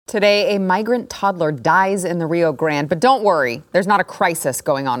Today, a migrant toddler dies in the Rio Grande, but don't worry, there's not a crisis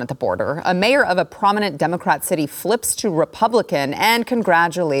going on at the border. A mayor of a prominent Democrat city flips to Republican, and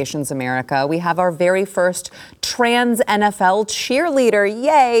congratulations, America. We have our very first trans NFL cheerleader.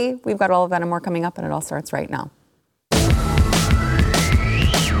 Yay! We've got all of that and more coming up, and it all starts right now.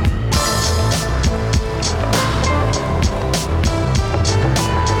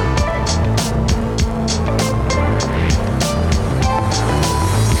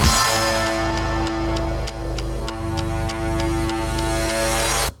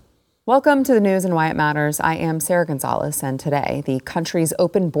 Welcome to the news and why it matters. I am Sarah Gonzalez, and today the country's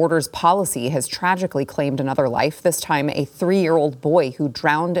open borders policy has tragically claimed another life, this time a 3-year-old boy who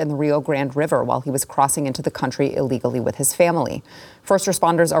drowned in the Rio Grande River while he was crossing into the country illegally with his family. First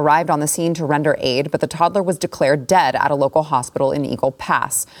responders arrived on the scene to render aid, but the toddler was declared dead at a local hospital in Eagle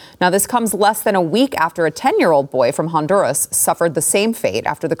Pass. Now, this comes less than a week after a 10-year-old boy from Honduras suffered the same fate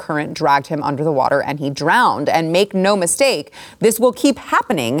after the current dragged him under the water and he drowned. And make no mistake, this will keep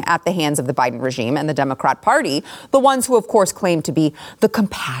happening at the hands of the Biden regime and the Democrat Party, the ones who, of course, claim to be the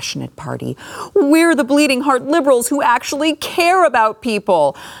compassionate party. We're the bleeding heart liberals who actually care about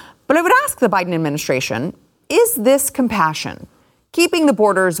people. But I would ask the Biden administration, is this compassion? Keeping the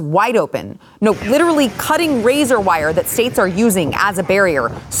borders wide open, no, literally cutting razor wire that states are using as a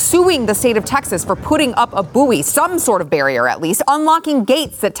barrier, suing the state of Texas for putting up a buoy, some sort of barrier at least, unlocking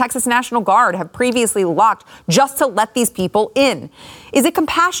gates that Texas National Guard have previously locked just to let these people in. Is it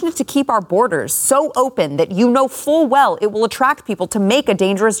compassionate to keep our borders so open that you know full well it will attract people to make a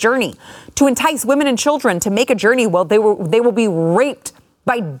dangerous journey, to entice women and children to make a journey while they will be raped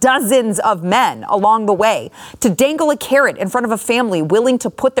by dozens of men along the way, to dangle a carrot in front of a family willing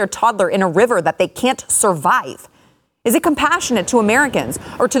to put their toddler in a river that they can't survive? Is it compassionate to Americans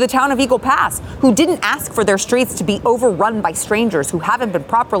or to the town of Eagle Pass, who didn't ask for their streets to be overrun by strangers who haven't been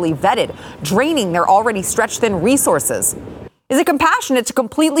properly vetted, draining their already stretched thin resources? Is it compassionate to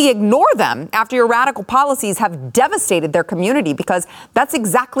completely ignore them after your radical policies have devastated their community? Because that's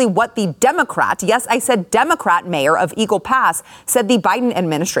exactly what the Democrat, yes, I said Democrat mayor of Eagle Pass, said the Biden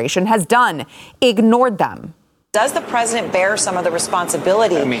administration has done. Ignored them. Does the president bear some of the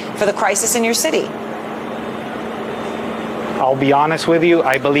responsibility for the crisis in your city? I'll be honest with you.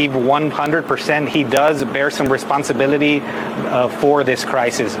 I believe 100% he does bear some responsibility for this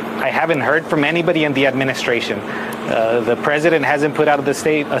crisis. I haven't heard from anybody in the administration. The president hasn't put out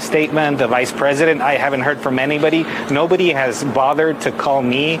a statement. The vice president, I haven't heard from anybody. Nobody has bothered to call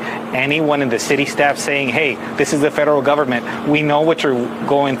me, anyone in the city staff, saying, hey, this is the federal government. We know what you're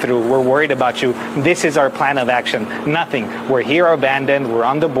going through. We're worried about you. This is our plan of action. Nothing. We're here abandoned. We're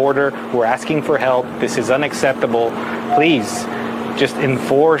on the border. We're asking for help. This is unacceptable. Please, just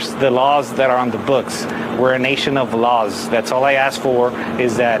enforce the laws that are on the books. We're a nation of laws. That's all I ask for,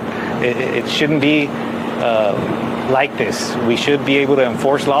 is that it shouldn't be like this. We should be able to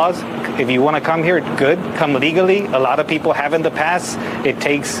enforce laws. If you want to come here, good. Come legally. A lot of people have in the past. It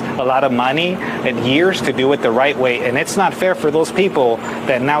takes a lot of money and years to do it the right way. And it's not fair for those people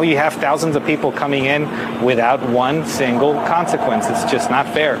that now you have thousands of people coming in without one single consequence. It's just not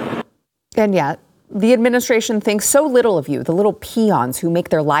fair. And yet, the administration thinks so little of you, the little peons who make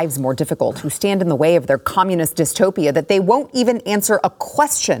their lives more difficult, who stand in the way of their communist dystopia, that they won't even answer a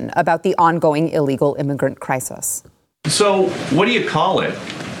question about the ongoing illegal immigrant crisis. So what do you call it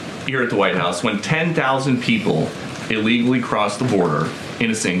here at the White House when 10,000 people illegally cross the border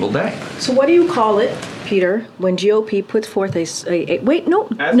in a single day? So what do you call it, Peter, when GOP puts forth a wait, no,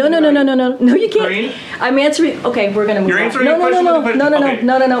 you can't. Karine? I'm answering. Okay, we're going to move You're on. answering a question with a question?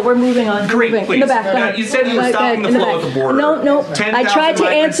 No, we're moving on. Karine, moving. please. In the back, go ahead. You said you were stopping the flow at the border. No. I tried to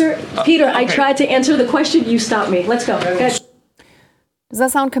answer, Peter, okay. I tried to answer the question. You stopped me. Let's go. Does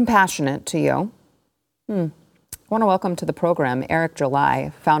that sound compassionate to you? I want to welcome to the program Eric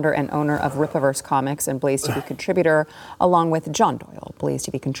July, founder and owner of Ripaverse Comics and Blaze TV contributor, along with John Doyle, Blaze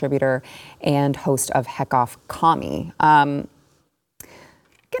TV contributor and host of Heck Off Commie. Getting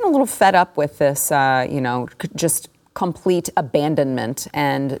a little fed up with this, just complete abandonment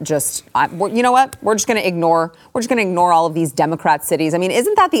and just, you know what? We're just going to ignore all of these Democrat cities. I mean,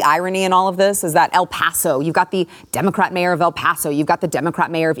 isn't that the irony in all of this? Is that El Paso, you've got the Democrat mayor of El Paso, you've got the Democrat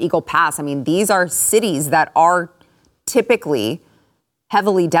mayor of Eagle Pass. I mean, these are cities that are typically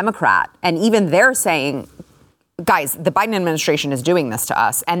heavily Democrat. And even they're saying, guys, the Biden administration is doing this to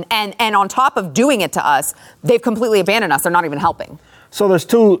us. And on top of doing it to us, they've completely abandoned us. They're not even helping. So there's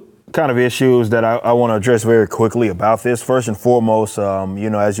two kind of issues that I want to address very quickly about this. First and foremost,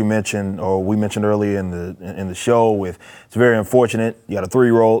 as you mentioned, or we mentioned earlier in the show, it's very unfortunate. You got a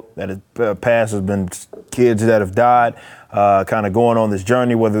 3-year-old that has passed. There's been kids that have died. kind of going on this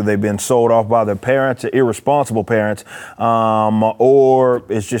journey, whether they've been sold off by their parents, irresponsible parents, or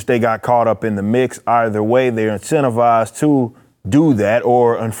it's just they got caught up in the mix. Either way, they're incentivized to do that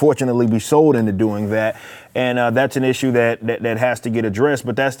or unfortunately be sold into doing that. And that's an issue that has to get addressed.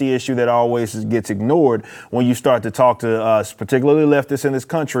 But that's the issue that always gets ignored when you start to talk to us, particularly leftists in this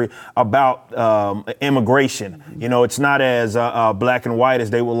country, about immigration. You know, it's not as black and white as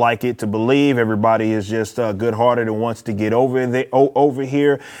they would like it to believe. Everybody is just good-hearted and wants to get over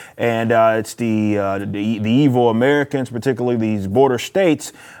here. And it's the evil Americans, particularly these border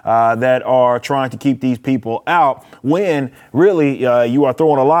states, that are trying to keep these people out when really you are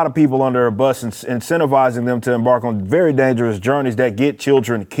throwing a lot of people under a bus and incentivizing them to embark on very dangerous journeys that get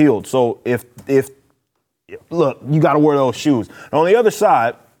children killed. So if look, you got to wear those shoes. And on the other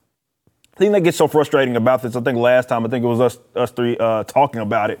side, the thing that gets so frustrating about this, I think last time, I think it was us three talking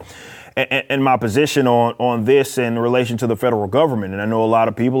about it, and my position on this in relation to the federal government. And I know a lot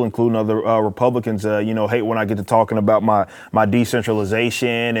of people, including other Republicans, hate when I get to talking about my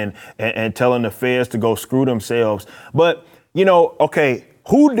decentralization and telling the feds to go screw themselves. But, okay,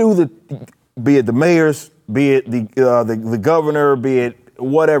 who do be it the mayors, be it the governor, be it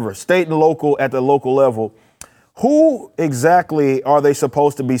whatever, state and local, at the local level, who exactly are they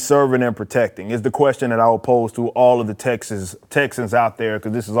supposed to be serving and protecting is the question that I will pose to all of the Texans out there,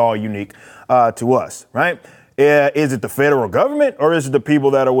 because this is all unique to us, right? Is it the federal government or is it the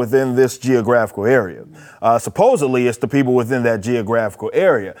people that are within this geographical area? Supposedly, it's the people within that geographical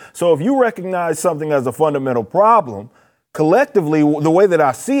area. So if you recognize something as a fundamental problem, collectively, the way that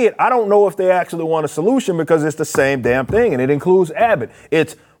I see it, I don't know if they actually want a solution, because it's the same damn thing, and it includes Abbott.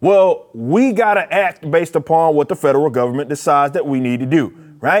 It's, well, we got to act based upon what the federal government decides that we need to do,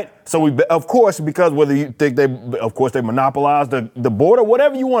 right? So of course, because whether you think they monopolize the border,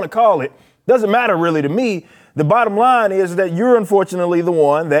 whatever you want to call it, doesn't matter really to me. The bottom line is that you're unfortunately the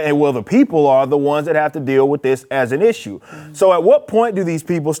one the people are the ones that have to deal with this as an issue. Mm-hmm. So at what point do these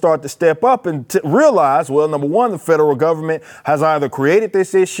people start to step up and realize, well, number one, the federal government has either created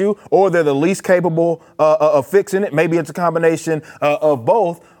this issue or they're the least capable of fixing it. Maybe it's a combination of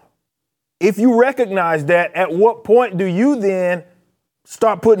both. If you recognize that, at what point do you then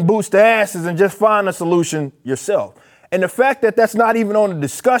start putting boots to asses and just find a solution yourself? And the fact that that's not even on the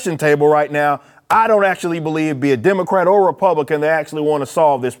discussion table right now, I don't actually believe, be a Democrat or Republican, they actually want to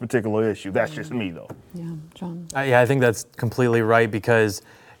solve this particular issue. That's just me, though. Yeah, John. I think that's completely right, because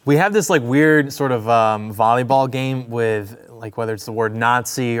we have this weird sort of volleyball game with whether it's the word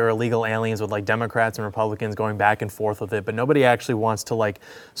Nazi or illegal aliens, with Democrats and Republicans going back and forth with it, but nobody actually wants to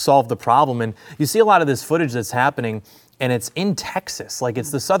solve the problem. And you see a lot of this footage that's happening, and it's in Texas.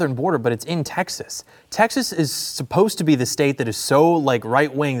 It's the southern border, but it's in Texas. Texas is supposed to be the state that is so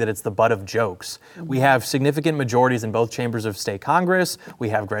right-wing that it's the butt of jokes. We have significant majorities in both chambers of state Congress. We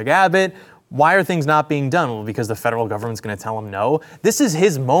have Greg Abbott. Why are things not being done? Well, because the federal government's going to tell him no. This is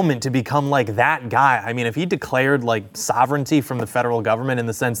his moment to become that guy. I mean, if he declared sovereignty from the federal government, in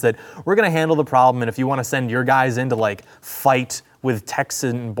the sense that we're going to handle the problem, and if you want to send your guys in to fight with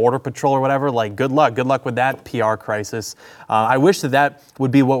Texan Border Patrol or whatever, good luck with that PR crisis. I wish that would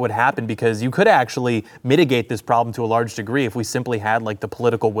be what would happen, because you could actually mitigate this problem to a large degree if we simply had the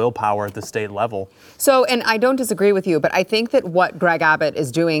political willpower at the state level. So, and I don't disagree with you, but I think that what Greg Abbott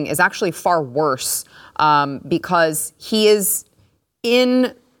is doing is actually far worse, because he is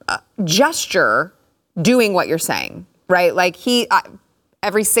in gesture doing what you're saying, right?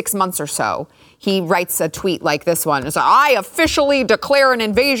 Every 6 months or so, he writes a tweet like this one. It's I officially declare an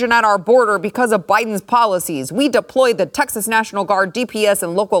invasion at our border because of Biden's policies. We deployed the Texas National Guard, DPS,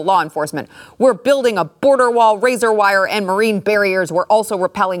 and local law enforcement. We're building a border wall, razor wire, and marine barriers. We're also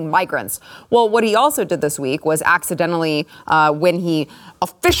repelling migrants. Well, what he also did this week was accidentally, when he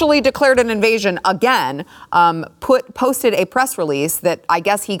officially declared an invasion again, posted a press release that I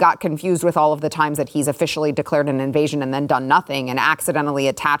guess he got confused with all of the times that he's officially declared an invasion and then done nothing, and accidentally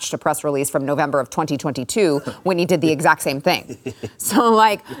attached a press release from November of 2022 when he did the exact same thing. So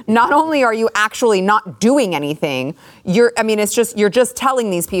not only are you actually not doing anything, you're just telling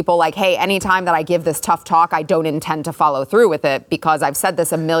these people hey, anytime that I give this tough talk, I don't intend to follow through with it, because I've said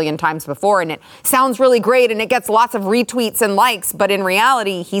this a million times before and it sounds really great and it gets lots of retweets and likes, but in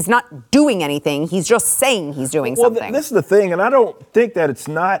reality, he's not doing anything. He's just saying he's doing something. Well, this is the thing, and I don't think that it's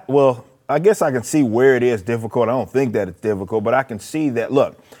not, I guess I can see where it is difficult. I don't think that it's difficult, but I can see that,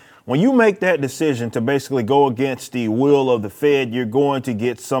 look, when you make that decision to basically go against the will of the Fed, you're going to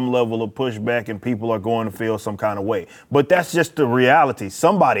get some level of pushback and people are going to feel some kind of way. But that's just the reality.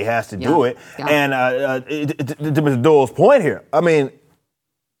 Somebody has to do it. Yeah. And to Mr. Dole's point here, I mean,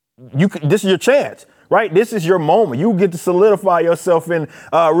 this is your chance. right? This is your moment. You get to solidify yourself in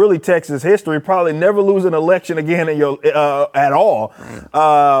really Texas history, probably never lose an election again in your at all.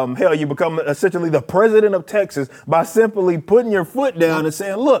 Hell, you become essentially the president of Texas by simply putting your foot down and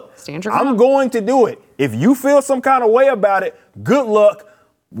saying, look, I'm going to do it. If you feel some kind of way about it, good luck.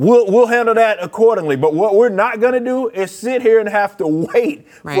 We'll handle that accordingly. But what we're not going to do is sit here and have to wait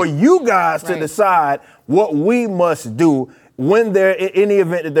for you guys to decide what we must do when in the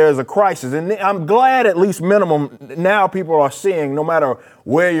event that there's a crisis. And I'm glad, at least minimum, now people are seeing, no matter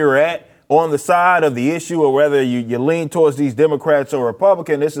where you're at on the side of the issue or whether you lean towards these Democrats or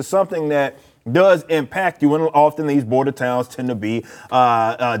Republican, this is something that does impact you, and often these border towns tend to be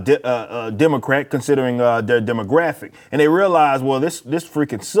Democrat, considering their demographic, and they realize, well, this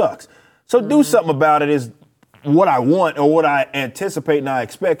freaking sucks. So do something about it is what I want or what I anticipate and I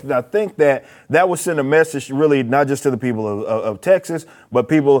expect. And I think that would send a message, really, not just to the people of Texas, but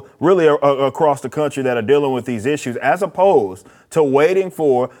people really across the country that are dealing with these issues, as opposed to waiting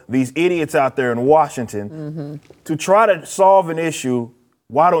for these idiots out there in Washington to try to solve an issue.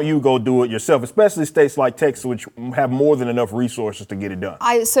 Why don't you go do it yourself, especially states like Texas, which have more than enough resources to get it done?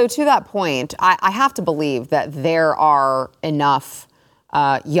 So to that point, I have to believe that there are enough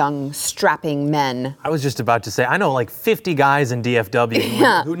young, strapping men. I was just about to say, I know like 50 guys in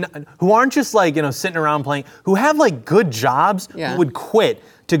DFW who aren't just like, sitting around playing, who have like good jobs, who would quit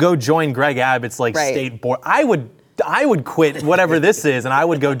to go join Greg Abbott's like state board. I would quit whatever this is, and I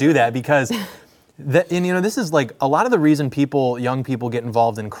would go do that because... this is like a lot of the reason young people get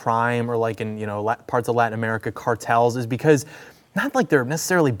involved in crime or like in, parts of Latin America cartels is because not like they're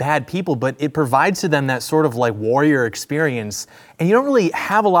necessarily bad people, but it provides to them that sort of like warrior experience. And you don't really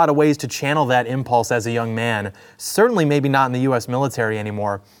have a lot of ways to channel that impulse as a young man. Certainly maybe not in the U.S. military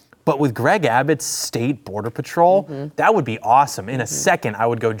anymore. But with Greg Abbott's state border patrol, that would be awesome. In a second, I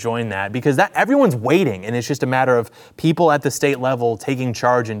would go join that because everyone's waiting. And it's just a matter of people at the state level taking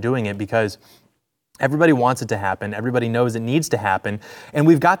charge and doing it because everybody wants it to happen. Everybody knows it needs to happen. And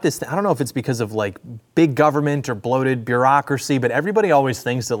we've got this, I don't know if it's because of like big government or bloated bureaucracy, but everybody always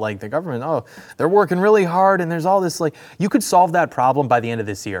thinks that like the government, they're working really hard and there's all this like, you could solve that problem by the end of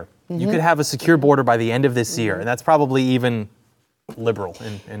this year. You could have a secure border by the end of this year. And that's probably even liberal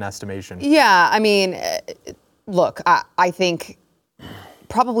in estimation. Yeah, I mean, look, I think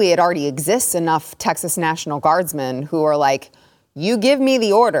probably it already exists enough Texas National Guardsmen who are like, you give me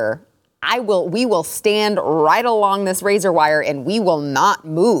the order, we will stand right along this razor wire and we will not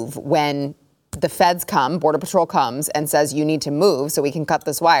move when the feds come, Border Patrol comes and says you need to move so we can cut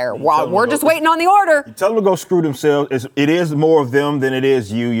this wire. We're just waiting on the order. You tell them to go screw themselves. It is more of them than it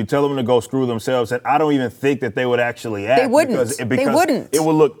is you. You tell them to go screw themselves, and I don't even think that they would actually act. They wouldn't. Because they wouldn't. It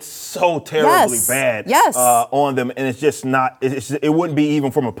would look so terribly bad on them, and it's just not. It wouldn't be, even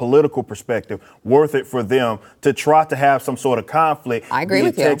from a political perspective, worth it for them to try to have some sort of conflict. I agree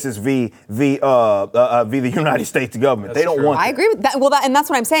with you. Texas v the United States government. They don't want that. I agree with that. Well, and that's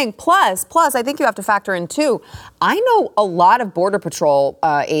what I'm saying. Plus, I think you have to factor in too. I know a lot of Border Patrol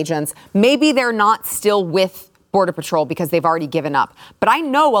agents. Maybe they're not still with Border Patrol because they've already given up. But I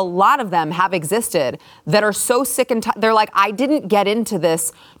know a lot of them have existed that are so sick and they're like, I didn't get into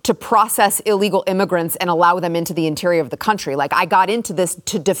this to process illegal immigrants and allow them into the interior of the country. Like, I got into this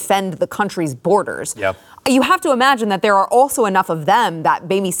to defend the country's borders. Yep. You have to imagine that there are also enough of them that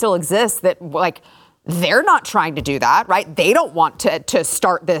maybe still exist that, like, they're not trying to do that, right? They don't want to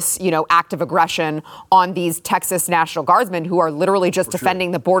start this, act of aggression on these Texas National Guardsmen who are literally just defending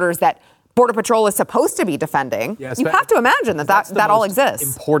the borders that Border Patrol is supposed to be defending. Yes, you have to imagine that all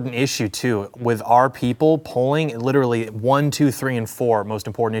exists. Important issue too with our people polling. Literally 1, 2, 3, and 4 most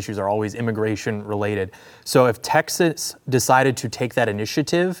important issues are always immigration related. So if Texas decided to take that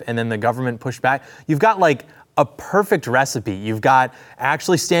initiative and then the government pushed back, you've got like a perfect recipe. You've got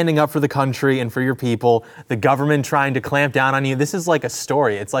actually standing up for the country and for your people, the government trying to clamp down on you. This is like a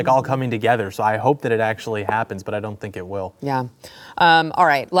story. It's like all coming together. So I hope that it actually happens, but I don't think it will. Yeah. All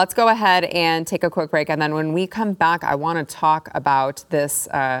right. Let's go ahead and take a quick break. And then when we come back, I want to talk about this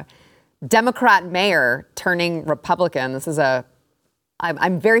Democrat mayor turning Republican. This is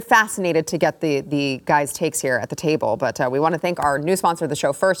I'm very fascinated to get the guys' takes here at the table, but we want to thank our new sponsor of the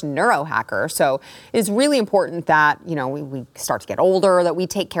show first, Neurohacker. So it's really important that, we start to get older, that we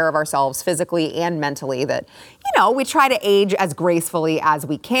take care of ourselves physically and mentally, that, we try to age as gracefully as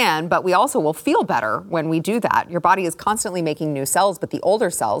we can, but we also will feel better when we do that. Your body is constantly making new cells, but the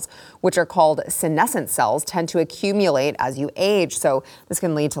older cells, which are called senescent cells, tend to accumulate as you age. So this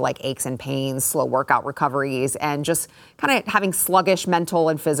can lead to like aches and pains, slow workout recoveries, and just kind of having sluggish mental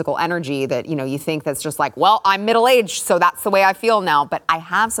and physical energy that, you think that's just like, well, I'm middle-aged, so that's the way I feel now. But I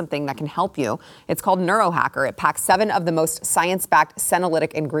have something that can help you. It's called Neurohacker. It packs 7 of the most science-backed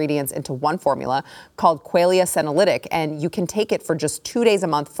senolytic ingredients into one formula called Qualia Senolytic. And you can take it for just 2 days a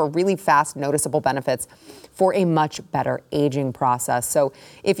month for really fast, noticeable benefits for a much better aging process. So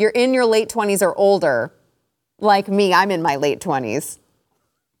if you're in your late 20s or older, like me, I'm in my late 20s,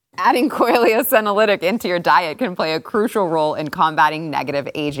 adding Qualia Senolytic into your diet can play a crucial role in combating negative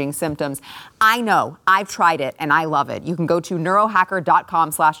aging symptoms. I know, I've tried it and I love it. You can go to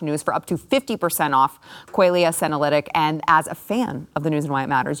neurohacker.com/news for up to 50% off Qualia Senolytic. And as a fan of the News and Why It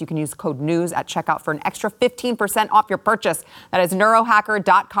Matters, you can use code NEWS at checkout for an extra 15% off your purchase. That is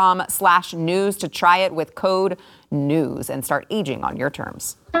neurohacker.com/news to try it with code NEWS and start aging on your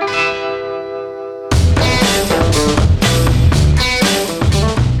terms.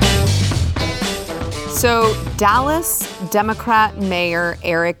 So Dallas Democrat Mayor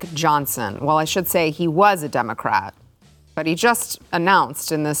Eric Johnson, well, I should say he was a Democrat, but he just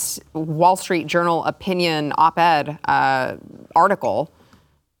announced in this Wall Street Journal opinion op-ed article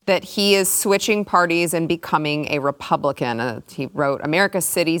that he is switching parties and becoming a Republican. He wrote, America's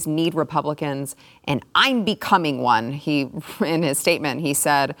cities need Republicans, and I'm becoming one. In his statement, he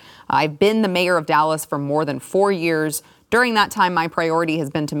said, I've been the mayor of Dallas for more than 4 years. During that time, my priority has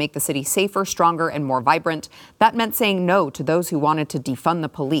been to make the city safer, stronger, and more vibrant. That meant saying no to those who wanted to defund the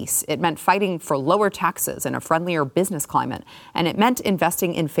police. It meant fighting for lower taxes and a friendlier business climate. And it meant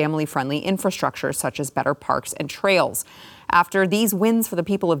investing in family-friendly infrastructure, such as better parks and trails. After these wins for the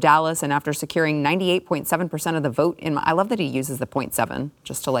people of Dallas and after securing 98.7% of the vote I love that he uses the 0.7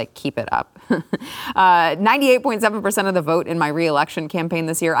 just to keep it up. 98.7% of the vote in my re-election campaign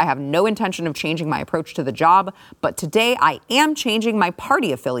this year, I have no intention of changing my approach to the job. But today I am changing my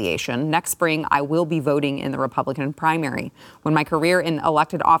party affiliation. Next spring, I will be voting in the Republican primary. When my career in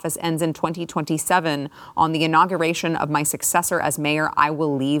elected office ends in 2027, on the inauguration of my successor as mayor, I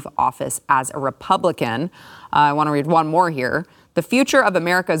will leave office as a Republican. I want to read one more here. The future of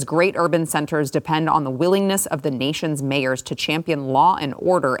America's great urban centers depend on the willingness of the nation's mayors to champion law and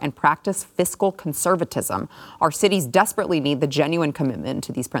order and practice fiscal conservatism. Our cities desperately need the genuine commitment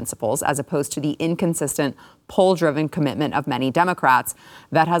to these principles, as opposed to the inconsistent, poll-driven commitment of many Democrats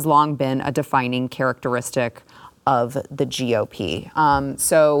that has long been a defining characteristic of the GOP.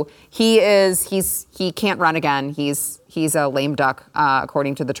 So he can't run again. He's a lame duck,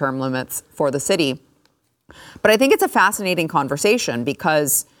 according to the term limits for the city. But I think it's a fascinating conversation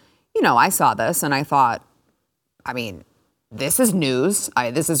because, I saw this and I thought, this is news.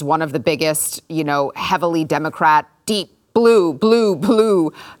 This is one of the biggest, heavily Democrat, deep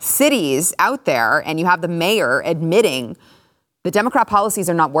blue cities out there. And you have the mayor admitting the Democrat policies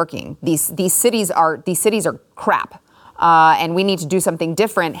are not working. These cities are crap. And we need to do something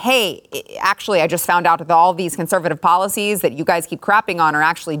different. Hey, actually, I just found out that all these conservative policies that you guys keep crapping on are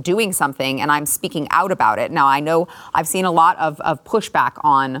actually doing something, and I'm speaking out about it. Now, I know I've seen a lot of pushback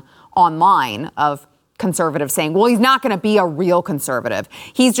online of conservatives saying, well, he's not going to be a real conservative.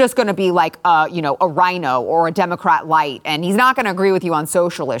 He's just going to be like, a rhino or a Democrat light, and he's not going to agree with you on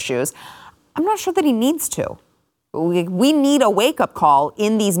social issues. I'm not sure that he needs to. We need a wake-up call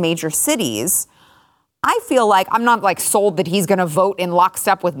in these major cities. I feel like I'm not sold that he's going to vote in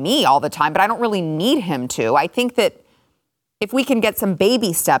lockstep with me all the time, but I don't really need him to. I think that if we can get some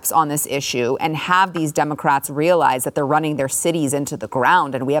baby steps on this issue and have these Democrats realize that they're running their cities into the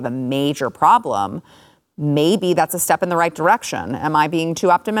ground and we have a major problem, maybe that's a step in the right direction. Am I being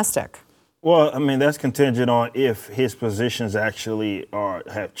too optimistic? Well, that's contingent on if his positions actually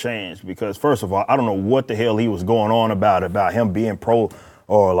have changed. Because first of all, I don't know what the hell he was going on about him being pro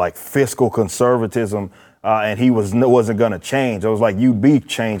or fiscal conservatism, and he wasn't going to change. I was like, you be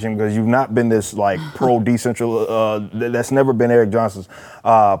changing because you've not been this pro-decentral. That's never been Eric Johnson's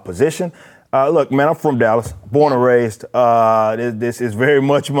position. Look, man, I'm from Dallas, born and raised. This is very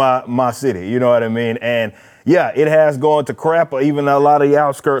much my city. You know what I mean? And yeah, it has gone to crap. Even a lot of the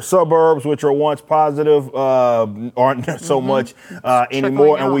outskirts suburbs, which are once positive, aren't so much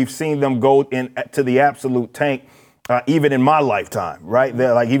anymore. And we've seen them go to the absolute tank. Even in my lifetime, right?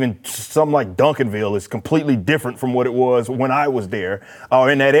 Even something like Duncanville is completely different from what it was when I was there,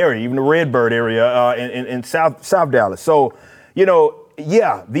 or in that area, even the Redbird area in South Dallas. So,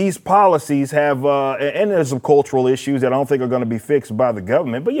 these policies have, and there's some cultural issues that I don't think are going to be fixed by the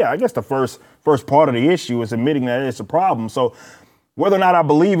government. But yeah, I guess the first part of the issue is admitting that it's a problem. So whether or not I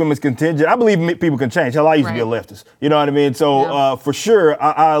believe him is contingent. I believe people can change. Hell, I used to be a leftist. You know what I mean? So for sure,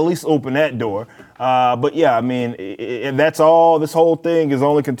 I at least open that door. But yeah, that's all. This whole thing is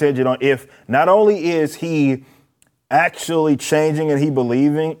only contingent on if not only is he actually changing and he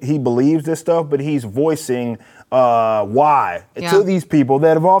believes this stuff, but he's voicing why to these people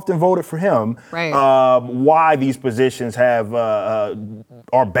that have often voted for him, why these positions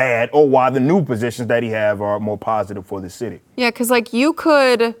are bad, or why the new positions that he have are more positive for the city. Yeah, because like you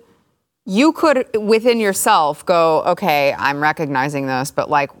could within yourself go, okay, I'm recognizing this, but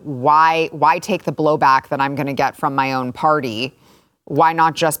like why take the blowback that I'm going to get from my own party? Why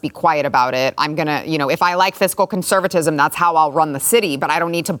not just be quiet about it? I'm going to, if I like fiscal conservatism, that's how I'll run the city, but I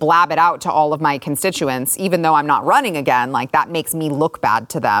don't need to blab it out to all of my constituents, even though I'm not running again. Like, that makes me look bad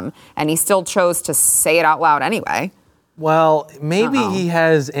to them. And he still chose to say it out loud anyway. Well, maybe he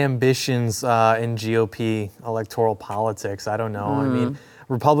has ambitions in GOP electoral politics. I don't know. I mean,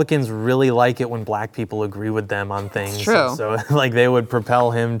 Republicans really like it when black people agree with them on things. It's true. So like they would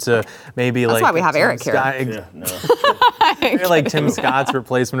propel him to maybe That's why we have Eric here. Maybe like Tim Scott's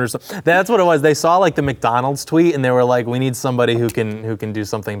replacement or something. That's what it was. They saw like the McDonald's tweet and they were like, we need somebody who can do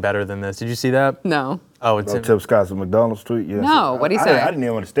something better than this. Did you see that? No. Oh, it's Tim Scott's McDonald's tweet? Yes. No, what'd he say? I didn't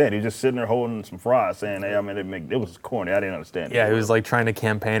even understand. He was just sitting there holding some fries saying, hey, I mean, it was corny. I didn't understand it. Yeah, he was like trying to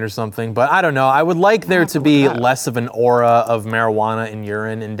campaign or something. But I don't know. I would like there to be less of an aura of marijuana and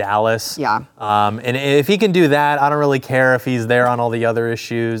urine in Dallas. Yeah. And if he can do that, I don't really care if he's there on all the other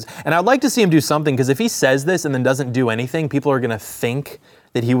issues. And I'd like to see him do something, because if he says this and then doesn't do anything, people are going to think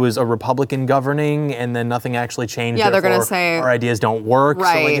that he was a Republican governing and then nothing actually changed. Yeah, they're going to say our ideas don't work.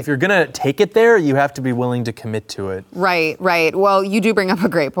 Right. So like, if you're going to take it there, you have to be willing to commit to it. Right. Well, you do bring up a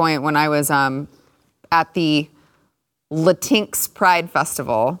great point. When I was at the Latinx Pride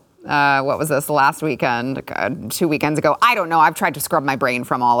Festival, what was this, last weekend, 2 weekends ago? I don't know. I've tried to scrub my brain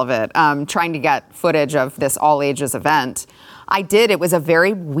from all of it, trying to get footage of this all ages event. I did. It was a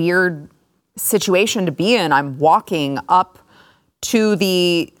very weird situation to be in. I'm walking up to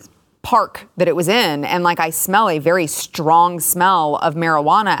the park that it was in, and like I smell a very strong smell of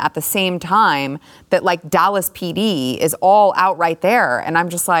marijuana at the same time that like Dallas PD is all out right there. And I'm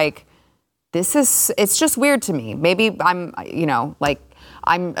just like, it's just weird to me. Maybe I'm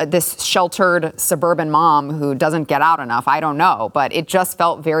this sheltered suburban mom who doesn't get out enough. I don't know, but it just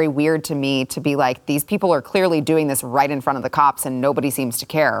felt very weird to me to be like, these people are clearly doing this right in front of the cops and nobody seems to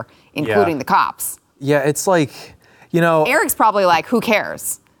care, including the cops. Yeah, it's like, Eric's probably like, who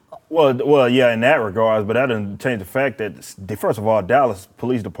cares? Well, yeah, in that regard, but that doesn't change the fact that, first of all, Dallas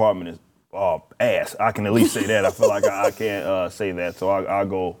Police Department is ass. I can at least say that. I feel like I can't say that, so I'll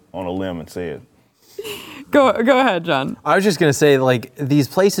go on a limb and say it. Go ahead, John. I was just going to say, like, these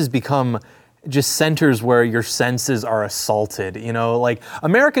places become just centers where your senses are assaulted. Like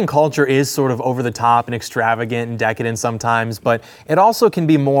American culture is sort of over the top and extravagant and decadent sometimes, but it also can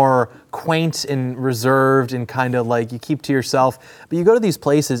be more quaint and reserved and kind of like you keep to yourself. But you go to these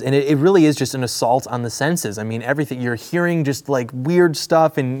places and it really is just an assault on the senses. I mean, everything, you're hearing just like weird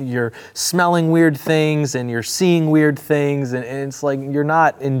stuff and you're smelling weird things and you're seeing weird things, and it's like you're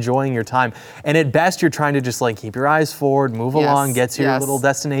not enjoying your time. And at best, you're trying to just like keep your eyes forward, move along, get to your little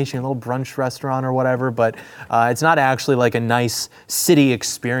destination, a little brunch restaurant or whatever. But it's not actually like a nice city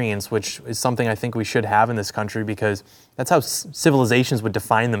experience, which is something I think we should have in this country, because that's how civilizations would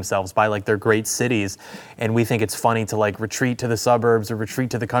define themselves, by like their great cities. And we think it's funny to like retreat to the suburbs or retreat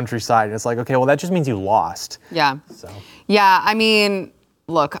to the countryside. And it's like, okay, well, that just means you lost. Yeah. So. Yeah, I mean,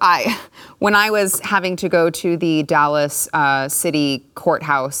 look, when I was having to go to the Dallas city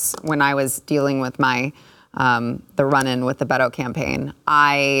courthouse when I was dealing with my the run-in with the Beto campaign,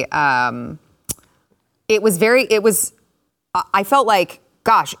 I felt like,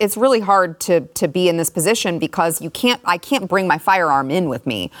 gosh, it's really hard to be in this position, because I can't bring my firearm in with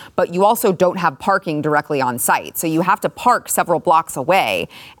me, but you also don't have parking directly on site. So you have to park several blocks away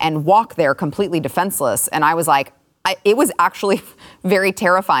and walk there completely defenseless. And I was like, it was actually very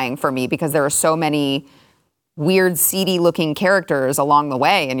terrifying for me, because there are so many weird, seedy looking characters along the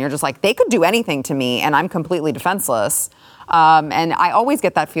way. And you're just like, they could do anything to me and I'm completely defenseless. And I always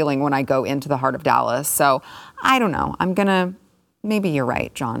get that feeling when I go into the heart of Dallas. So I don't know. Maybe you're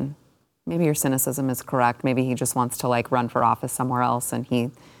right, John. Maybe your cynicism is correct. Maybe he just wants to like run for office somewhere else, and he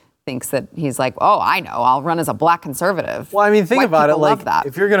thinks that he's like, oh, I know, I'll run as a black conservative. Well, I mean, think about it. Like, that.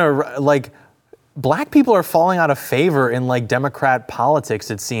 If you're gonna like, black people are falling out of favor in like Democrat politics.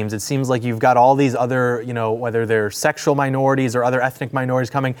 It seems like you've got all these other, whether they're sexual minorities or other ethnic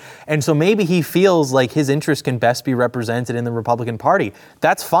minorities coming, and so maybe he feels like his interests can best be represented in the Republican Party.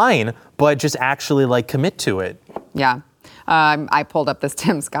 That's fine, but just actually like commit to it. Yeah. I pulled up this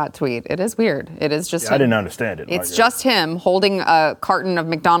Tim Scott tweet. It is weird. It is just him. I didn't understand it. It's just him holding a carton of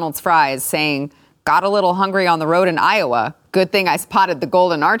McDonald's fries saying, got a little hungry on the road in Iowa. Good thing I spotted the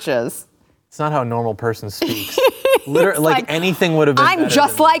golden arches. It's not how a normal person speaks. Literally, like anything would have been. I'm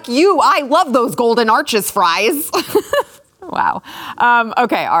just like you. I love those Golden Arches fries. Wow.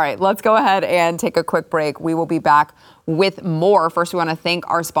 Okay, all right. Let's go ahead and take a quick break. We will be back with more. First, we want to thank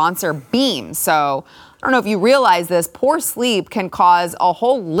our sponsor, Beam. So I don't know if you realize this, poor sleep can cause a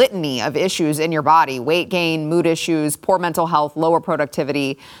whole litany of issues in your body: weight gain, mood issues, poor mental health, lower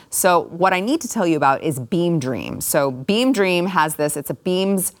productivity. So what I need to tell you about is Beam Dream. So Beam Dream has this. It's a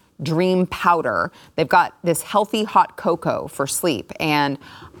Beam's Dream powder. They've got this healthy hot cocoa for sleep, and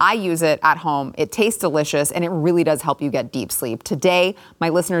I use it at home. It tastes delicious, and it really does help you get deep sleep. Today, my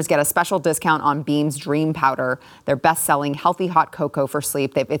listeners get a special discount on Beam's Dream powder, their best-selling healthy hot cocoa for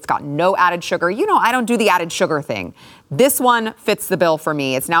sleep. It's got no added sugar. You know, I don't do the added sugar thing. This one fits the bill for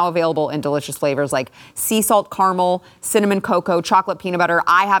me. It's now available in delicious flavors like sea salt caramel, cinnamon cocoa, chocolate peanut butter.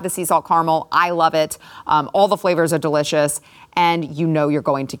 I have the sea salt caramel. I love it. All the flavors are delicious, and you know you're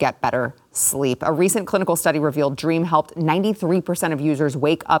going to get better sleep. A recent clinical study revealed Dream helped 93% of users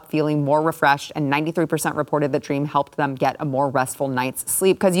wake up feeling more refreshed, and 93% reported that Dream helped them get a more restful night's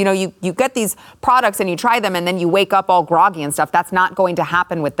sleep. Because, you know, you get these products and you try them and then you wake up all groggy and stuff. That's not going to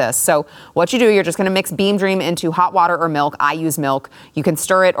happen with this. So what you do, you're just going to mix Beam Dream into hot water or milk. I use milk. You can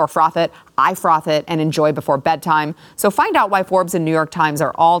stir it or froth it. I froth it and enjoy before bedtime. So find out why Forbes and New York Times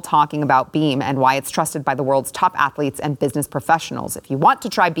are all talking about Beam and why it's trusted by the world's top athletes and business professionals. If you want to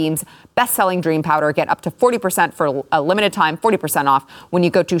try Beam's best-selling Dream powder, get up to 40% for a limited time, 40% off when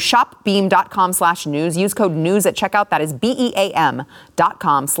you go to shopbeam.com/news. Use code NEWS at checkout. That is BEAM.com/news.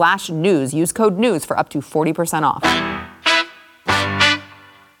 Use code NEWS for up to 40% off.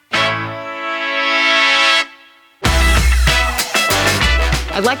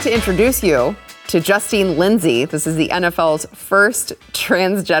 I'd like to introduce you to Justine Lindsay. This is the NFL's first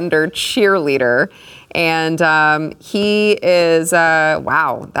transgender cheerleader. And he is,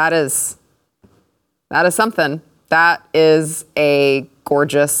 wow, that is something. That is a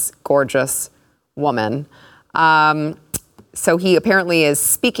gorgeous, gorgeous woman. So he apparently is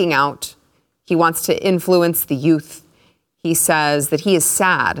speaking out. He wants to influence the youth. He says that he is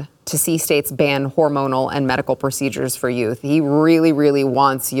sad to see states ban hormonal and medical procedures for youth. He really, really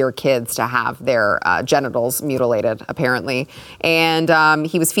wants your kids to have their genitals mutilated, apparently. And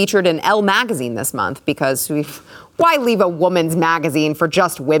he was featured in Elle magazine this month because why leave a woman's magazine for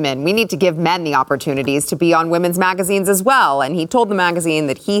just women? We need to give men the opportunities to be on women's magazines as well. And he told the magazine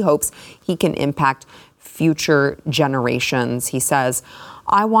that he hopes he can impact future generations. He says,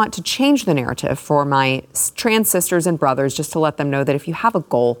 I want to change the narrative for my trans sisters and brothers, just to let them know that if you have a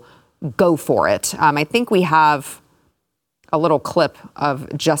goal, go for it. I think we have a little clip of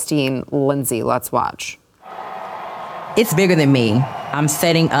Justine Lindsay. Let's watch. It's bigger than me. I'm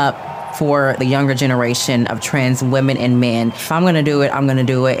setting up for the younger generation of trans women and men. If I'm going to do it, I'm going to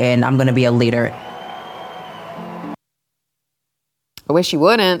do it, and I'm going to be a leader. I wish you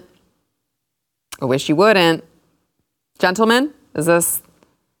wouldn't. I wish you wouldn't. Gentlemen, is this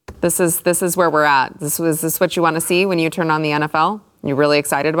where we're at? Is this what you want to see when you turn on the NFL? You really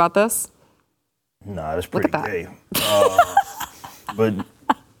excited about this? No, that's pretty gay. But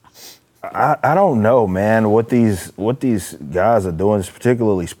I don't know, man, what these guys are doing,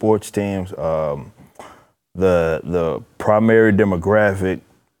 particularly sports teams. The primary demographic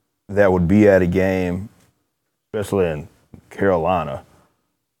that would be at a game, especially in Carolina,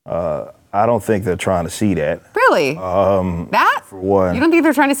 I don't think they're trying to see that. Really? That? For one. You don't think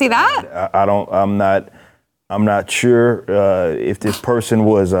they're trying to see that? I'm not sure if this person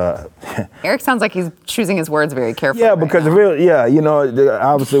was. Eric sounds like he's choosing his words very carefully. Yeah, because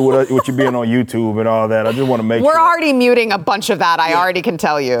obviously with you being on YouTube and all that, I just want to make. We're already muting a bunch of that. I already can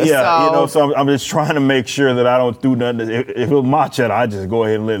tell you. Yeah, so I'm just trying to make sure that I don't do nothing. If it was my cheddar, I just go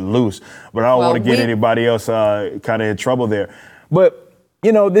ahead and let it loose. But I don't want to get anybody else kind of in trouble there. But.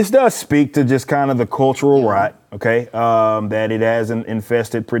 This does speak to just kind of the cultural rot, okay, that it has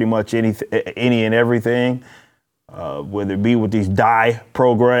infested pretty much any and everything, whether it be with these dye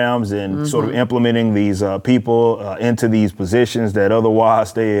programs and sort of implementing these people into these positions that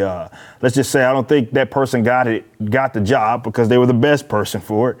otherwise they, let's just say, I don't think that person got the job because they were the best person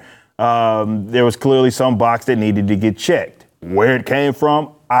for it. There was clearly some box that needed to get checked. Where it came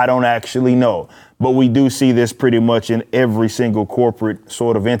from, I don't actually know. But we do see this pretty much in every single corporate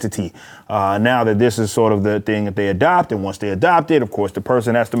sort of entity. Now that this is sort of the thing that they adopt, and once they adopt it, of course, the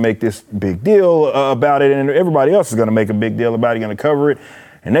person has to make this big deal about it, and everybody else is going to make a big deal about it, going to cover it.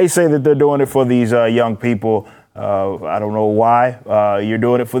 And they say that they're doing it for these young people. I don't know why you're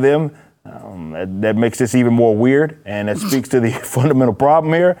doing it for them. That makes this even more weird, and it speaks to the fundamental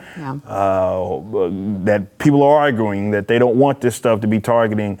problem here, that people are arguing that they don't want this stuff to be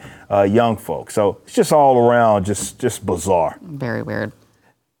targeting young folks. So it's just all around just bizarre. Very weird.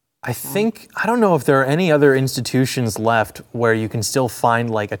 I don't know if there are any other institutions left where you can still find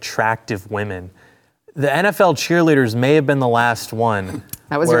like attractive women. The NFL cheerleaders may have been the last one.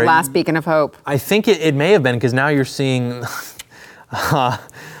 That was your last beacon of hope. I think it may have been, because now you're seeing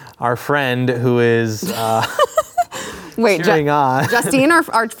our friend who is cheering on. Justine,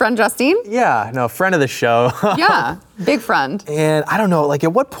 our friend Justine? Yeah, no, friend of the show. Yeah, big friend. And I don't know, like,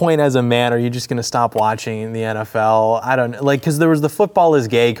 at what point as a man are you just going to stop watching the NFL? I don't know, like, because there was the football is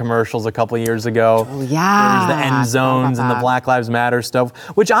gay commercials a couple years ago. Oh, yeah. There's the end zones and the Black Lives Matter stuff,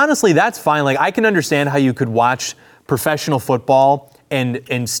 which honestly, that's fine. Like, I can understand how you could watch professional football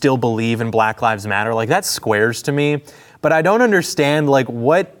and still believe in Black Lives Matter. Like, that squares to me. But I don't understand, like,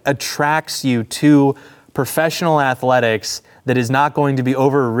 what attracts you to professional athletics that is not going to be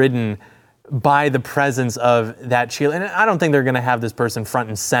overridden by the presence of that cheerleader. And I don't think they're going to have this person front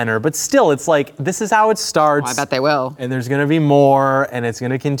and center, but still, it's like, this is how it starts. Oh, I bet they will. And there's going to be more, and it's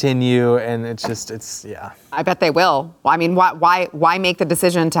going to continue, and yeah. I bet they will. I mean, why make the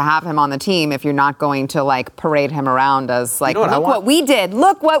decision to have him on the team if you're not going to, like, parade him around as, like, look what we did.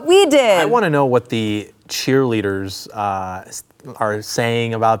 Look what we did. I want to know what the cheerleaders are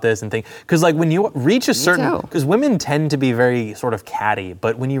saying about this and things, because like when you reach a certain, because women tend to be very sort of catty,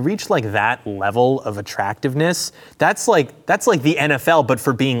 but when you reach like that level of attractiveness, that's like the NFL, but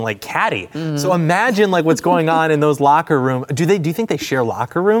for being like catty. So imagine like what's going on in those locker rooms. Do you think they share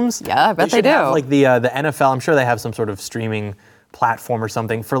locker rooms? Yeah, I bet they do. Have, like the NFL, I'm sure they have some sort of streaming platform or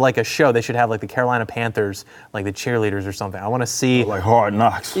something for like a show. They should have like the Carolina Panthers, like the cheerleaders or something. I want to see like Hard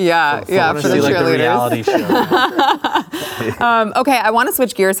Knocks. Yeah, for the cheerleaders. Like the reality show. Okay, I want to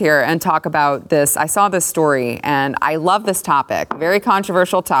switch gears here and talk about this. I saw this story and I love this topic. Very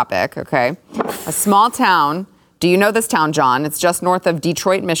controversial topic. Okay, a small town. Do you know this town, John? It's just north of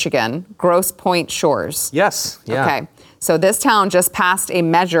Detroit, Michigan. Grosse Pointe Shores. Yes. Yeah. Okay, so this town just passed a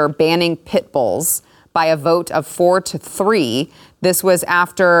measure banning pit bulls by a vote of 4-3. This was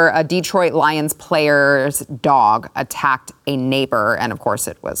after a Detroit Lions player's dog attacked a neighbor, and of course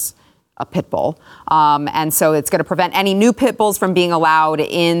it was a pit bull. And so it's going to prevent any new pit bulls from being allowed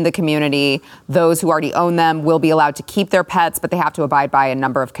in the community. Those who already own them will be allowed to keep their pets, but they have to abide by a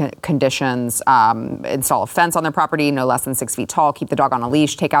number of conditions. Install a fence on their property, no less than 6 feet tall, keep the dog on a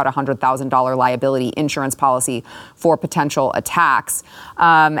leash, take out a $100,000 liability insurance policy for potential attacks.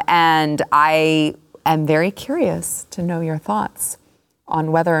 And I am very curious to know your thoughts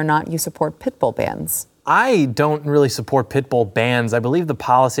on whether or not you support pit bull bans. I don't really support pit bull bans. I believe the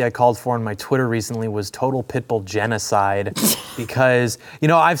policy I called for on my Twitter recently was total pit bull genocide because,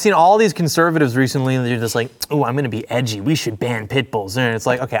 I've seen all these conservatives recently and they're just like, oh, I'm going to be edgy. We should ban pit bulls. And it's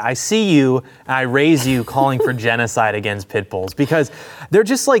like, okay, I see you and I raise you calling for genocide against pit bulls because they're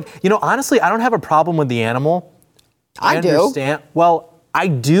just like, honestly, I don't have a problem with the animal. I understand. Well, I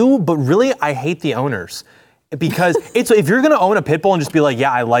do, but really, I hate the owners. Because if you're going to own a pit bull and just be like,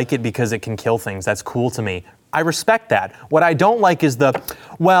 yeah, I like it because it can kill things, that's cool to me. I respect that. What I don't like is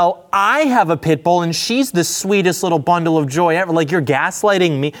I have a pit bull and she's the sweetest little bundle of joy ever. Like, you're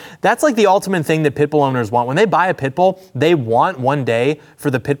gaslighting me. That's like the ultimate thing that pit bull owners want. When they buy a pit bull, they want one day for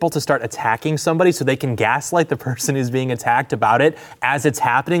the pit bull to start attacking somebody so they can gaslight the person who's being attacked about it as it's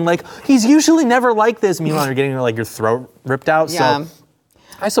happening. Like, he's usually never like this. Meanwhile, you're getting like your throat ripped out. Yeah. So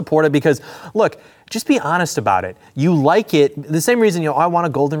I support it because, look, just be honest about it. You like it. The same reason, I want a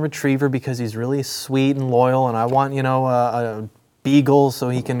golden retriever because he's really sweet and loyal, and I want, a beagle so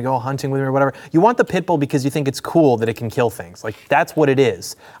he can go hunting with me or whatever. You want the pit bull because you think it's cool that it can kill things. Like, that's what it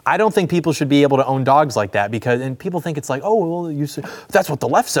is. I don't think people should be able to own dogs like that and people think it's like, oh, well, that's what the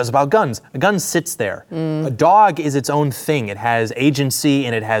left says about guns. A gun sits there. A dog is its own thing. It has agency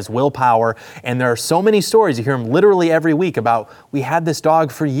and it has willpower. And there are so many stories, you hear them literally every week about, we had this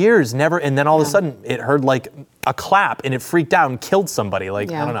dog for years, and then all of a sudden it heard like a clap and it freaked out and killed somebody.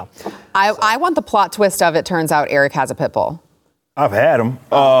 Like, I don't know. I want the plot twist of it turns out Eric has a pit bull. I've had them.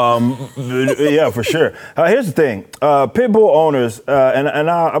 Yeah, for sure. Here's the thing. Pit bull owners, and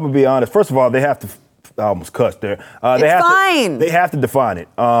I'm going to be honest, first of all, they have to, I almost cussed there. They have to define it.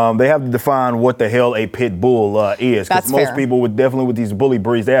 They have to define what the hell a pit bull is. Because most people with these bully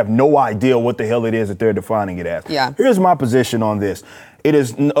breeds, they have no idea what the hell it is that they're defining it as. Yeah. Here's my position on this. It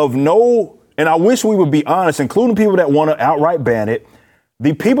is of no, and I wish we would be honest, including people that want to outright ban it.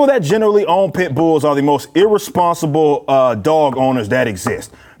 The people that generally own pit bulls are the most irresponsible dog owners that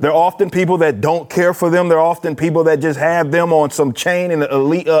exist. They're often people that don't care for them. They're often people that just have them on some chain and a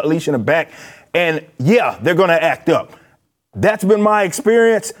leash in the back. And yeah, they're going to act up. That's been my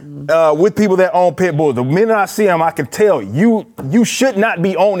experience with people that own pit bulls. The minute I see them, I can tell you should not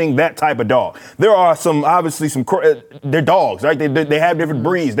be owning that type of dog. There are they're dogs, right? They have different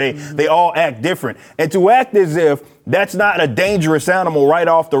breeds. They all act different. And to act as if that's not a dangerous animal right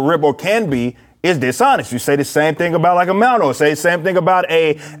off the rip, or can be, is dishonest. You say the same thing about like a Mountain, say the same thing about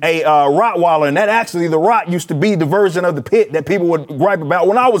a Rottweiler, and that actually, the Rott used to be the version of the pit that people would gripe about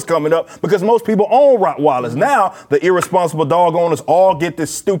when I was coming up, because most people own Rottweilers. Now the irresponsible dog owners all get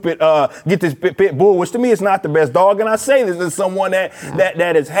this stupid pit bull, which to me is not the best dog, and I say this as someone that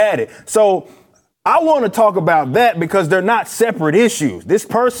has had it. So I want to talk about that because they're not separate issues. This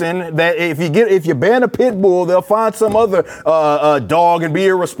person that if you ban a pit bull, they'll find some other dog and be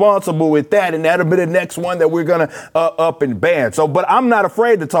irresponsible with that, and that'll be the next one that we're gonna up and ban. So, but I'm not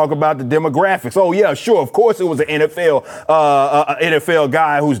afraid to talk about the demographics. Oh yeah, sure, of course it was an NFL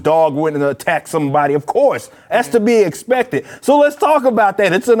guy whose dog went and attacked somebody. Of course, that's to be expected. So let's talk about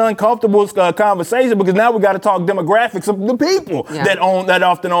that. It's an uncomfortable conversation because now we got to talk demographics of the people that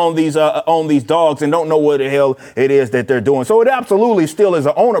often own these dogs and don't know what the hell it is that they're doing. So it absolutely still is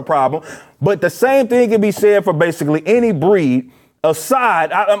an owner problem. But the same thing can be said for basically any breed.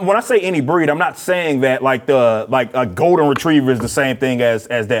 Aside, when I say any breed, I'm not saying that like a golden retriever is the same thing as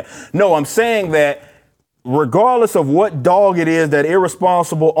that. No, I'm saying that regardless of what dog it is that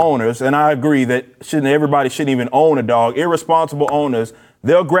irresponsible owners, and I agree that everybody shouldn't even own a dog, irresponsible owners,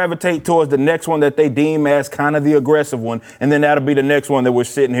 they'll gravitate towards the next one that they deem as kind of the aggressive one, and then that'll be the next one that we're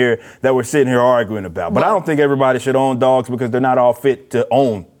sitting here arguing about. But I don't think everybody should own dogs because they're not all fit to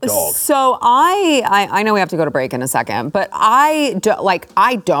own dogs. So I know we have to go to break in a second, but I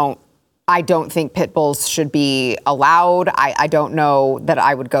don't think pit bulls should be allowed. I don't know that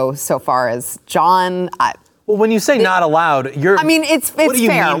I would go so far as John. Well, when you say not allowed, it's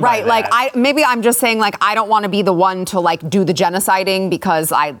fair, right? Like maybe I'm just saying like I don't want to be the one to like do the genociding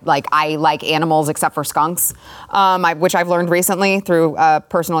because I like animals except for skunks, which I've learned recently through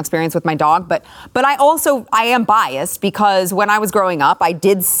personal experience with my dog. But I am biased because when I was growing up, I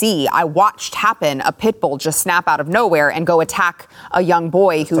watched happen a pit bull just snap out of nowhere and go attack a young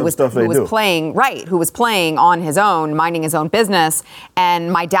boy who was playing on his own, minding his own business, and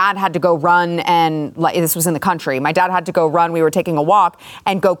my dad had to go run and this was in the country. My dad had to go run. We were taking a walk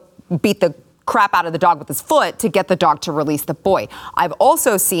and go beat the crap out of the dog with his foot to get the dog to release the boy. I've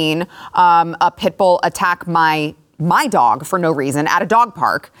also seen a pit bull attack my dog for no reason at a dog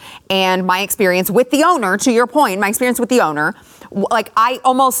park. And my experience with the owner, to your point, like I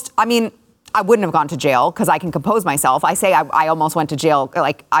wouldn't have gone to jail because I can compose myself. I say I almost went to jail.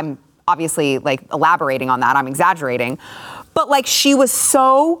 Like I'm obviously like elaborating on that. I'm exaggerating. But like she was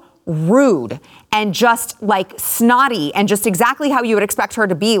so rude and just like snotty and just exactly how you would expect her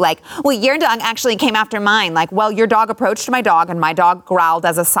to be. Like, well, your dog actually came after mine. Like, well, your dog approached my dog and my dog growled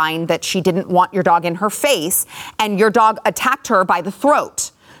as a sign that she didn't want your dog in her face, and your dog attacked her by the throat.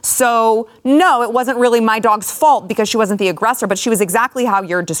 So no, it wasn't really my dog's fault because she wasn't the aggressor, but she was exactly how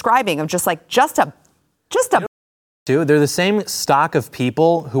you're describing, of just a Dude, they're the same stock of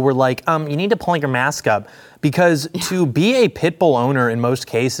people who were like, you need to pull your mask up. Because to be a pit bull owner in most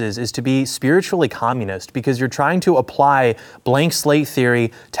cases is to be spiritually communist, because you're trying to apply blank slate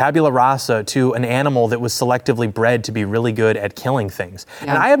theory, tabula rasa, to an animal that was selectively bred to be really good at killing things.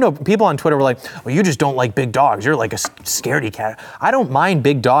 Yeah. And I have people on Twitter were like, well, you just don't like big dogs. You're like a scaredy cat. I don't mind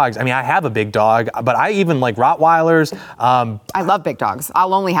big dogs. I mean, I have a big dog, but I even like Rottweilers. I love big dogs.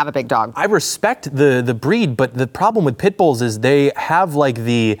 I'll only have a big dog. I respect the breed, but the problem with pit bulls is they have like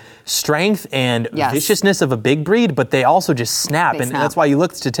the strength and viciousness of a big breed, but they also just snap. That's why you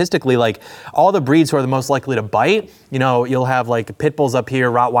look statistically, like all the breeds who are the most likely to bite, you'll have like pit bulls up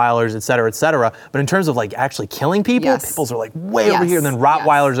here, Rottweilers, et cetera, but in terms of like actually killing people, pit bulls are like way over here, and then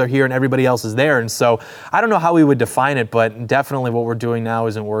Rottweilers are here and everybody else is there. And so I don't know how we would define it, but definitely what we're doing now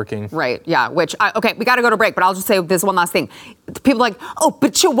isn't working. Right, yeah, okay, we gotta go to break, but I'll just say this one last thing. People are like, oh,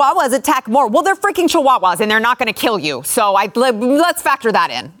 but Chihuahuas attack more. Well, they're freaking Chihuahuas and they're not gonna kill you. So let's factor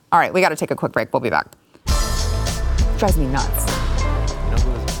that in. All right, we gotta take a quick break. We'll be back. Drives me nuts.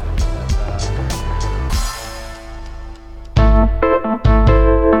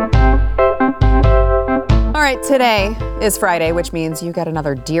 All right, today is Friday, which means you get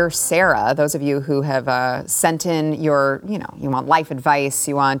another Dear Sarah. Those of you who have sent in your, you want life advice,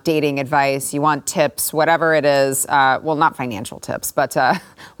 you want dating advice, you want tips, whatever it is. Well, not financial tips, but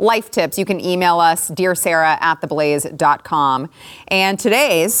life tips. You can email us, dearsarah@theblaze.com. And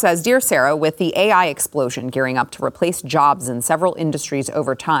today's says, Dear Sarah, with the AI explosion gearing up to replace jobs in several industries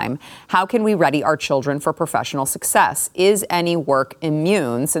over time, how can we ready our children for professional success? Is any work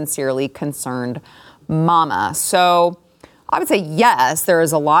immune? Sincerely concerned Mama. So I would say yes, there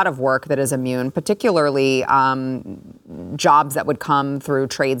is a lot of work that is immune, particularly jobs that would come through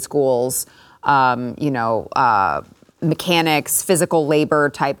trade schools, mechanics, physical labor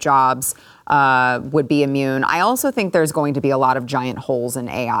type jobs would be immune. I also think there's going to be a lot of giant holes in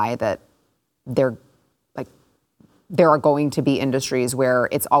AI that there are going to be industries where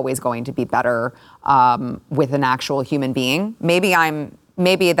it's always going to be better with an actual human being.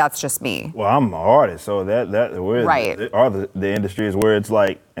 Maybe that's just me. Well, I'm an artist, so that right. are the industries where it's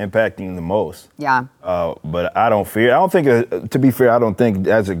like impacting the most. Yeah. But I don't think, to be fair, I don't think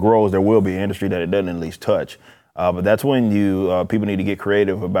as it grows, there will be an industry that it doesn't at least touch. But that's when people need to get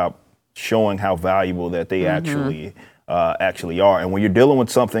creative about showing how valuable that they actually are. And when you're dealing with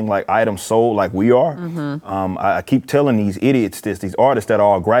something like items sold like we are, I keep telling these idiots these artists that are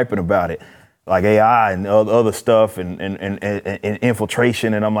all griping about it, like AI and other stuff and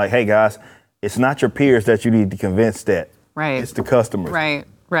infiltration. And I'm like, hey, guys, it's not your peers that you need to convince that. Right. It's the customers. Right.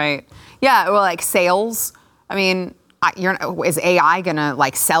 Yeah, well, like sales. I mean, is AI going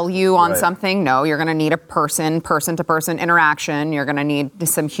to sell you on something? No, you're going to need a person-to-person interaction. You're going to need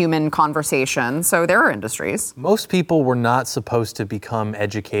some human conversation. So there are industries. Most people were not supposed to become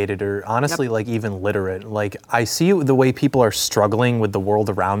educated or honestly even literate. I see the way people are struggling with the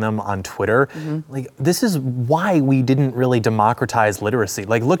world around them on Twitter. This is why we didn't really democratize literacy.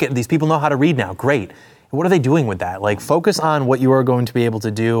 Look at these people know how to read now. Great. What are they doing with that? Focus on what you are going to be able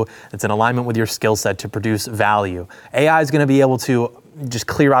to do that's in alignment with your skill set to produce value. AI is going to be able to just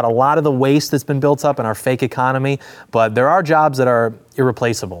clear out a lot of the waste that's been built up in our fake economy, but there are jobs that are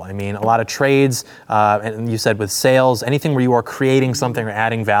irreplaceable. I mean, a lot of trades, and you said with sales, anything where you are creating something or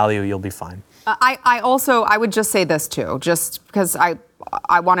adding value, you'll be fine. I would just say this too, just because I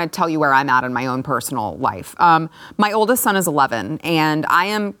want to tell you where I'm at in my own personal life. My oldest son is 11, and I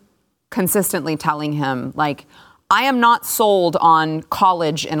am consistently telling him, I am not sold on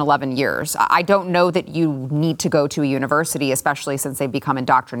college in 11 years. I don't know that you need to go to a university, especially since they've become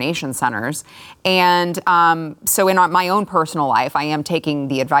indoctrination centers. And so in my own personal life, I am taking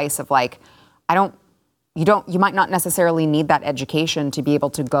the advice of you might not necessarily need that education to be able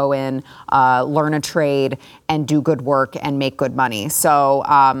to go in, learn a trade and do good work and make good money. So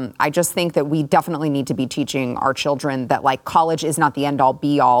I just think that we definitely need to be teaching our children that college is not the end all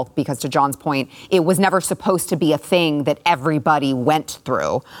be all, because to John's point, it was never supposed to be a thing that everybody went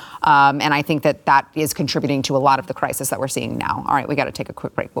through. And I think that is contributing to a lot of the crisis that we're seeing now. All right, we got to take a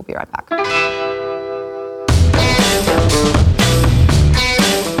quick break. We'll be right back.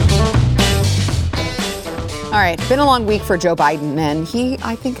 All right, been a long week for Joe Biden, and he,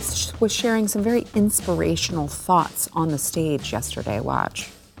 I think, was sharing some very inspirational thoughts on the stage yesterday. Watch.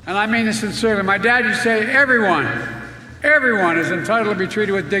 And I mean this sincerely. My dad used to say, everyone is entitled to be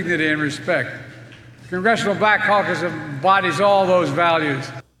treated with dignity and respect. The Congressional Black Caucus embodies all those values.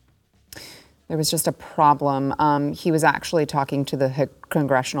 There was just a problem. He was actually talking to the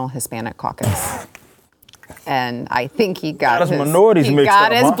Congressional Hispanic Caucus. And I think he got his minorities mixed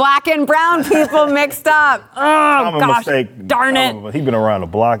up. He got his black and brown people mixed up. Oh, gosh, darn it. He's been around the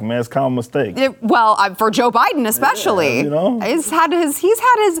block, man. It's a common mistake. For Joe Biden especially. He's had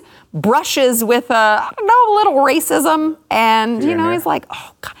his brushes with, a little racism. And, he's like,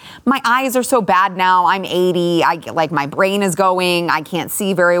 oh, God, my eyes are so bad now. I'm 80. My brain is going. I can't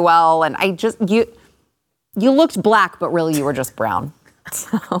see very well. And you looked black, but really you were just brown.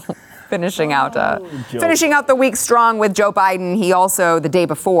 So... Finishing out the week strong with Joe Biden. He also, the day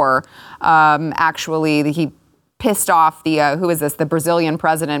before, he pissed off the Brazilian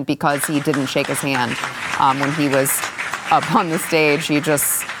president because he didn't shake his hand when he was up on the stage. He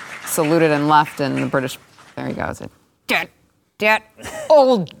just saluted and left, and the British, there he goes. That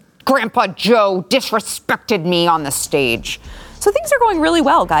old Grandpa Joe disrespected me on the stage. So things are going really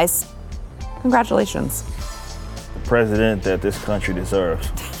well, guys. Congratulations. The president that this country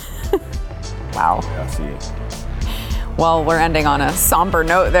deserves. Wow. Yeah, I see it. Well, we're ending on a somber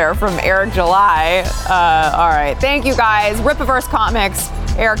note there from Eric July. All right. Thank you, guys. Ripaverse Comics,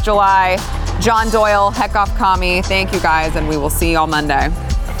 Eric July, John Doyle, Heckoff Kami. Thank you, guys, and we will see you on Monday.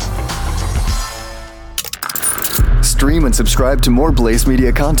 Stream and subscribe to more Blaze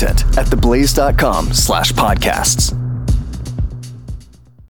Media content at theblaze.com/podcasts.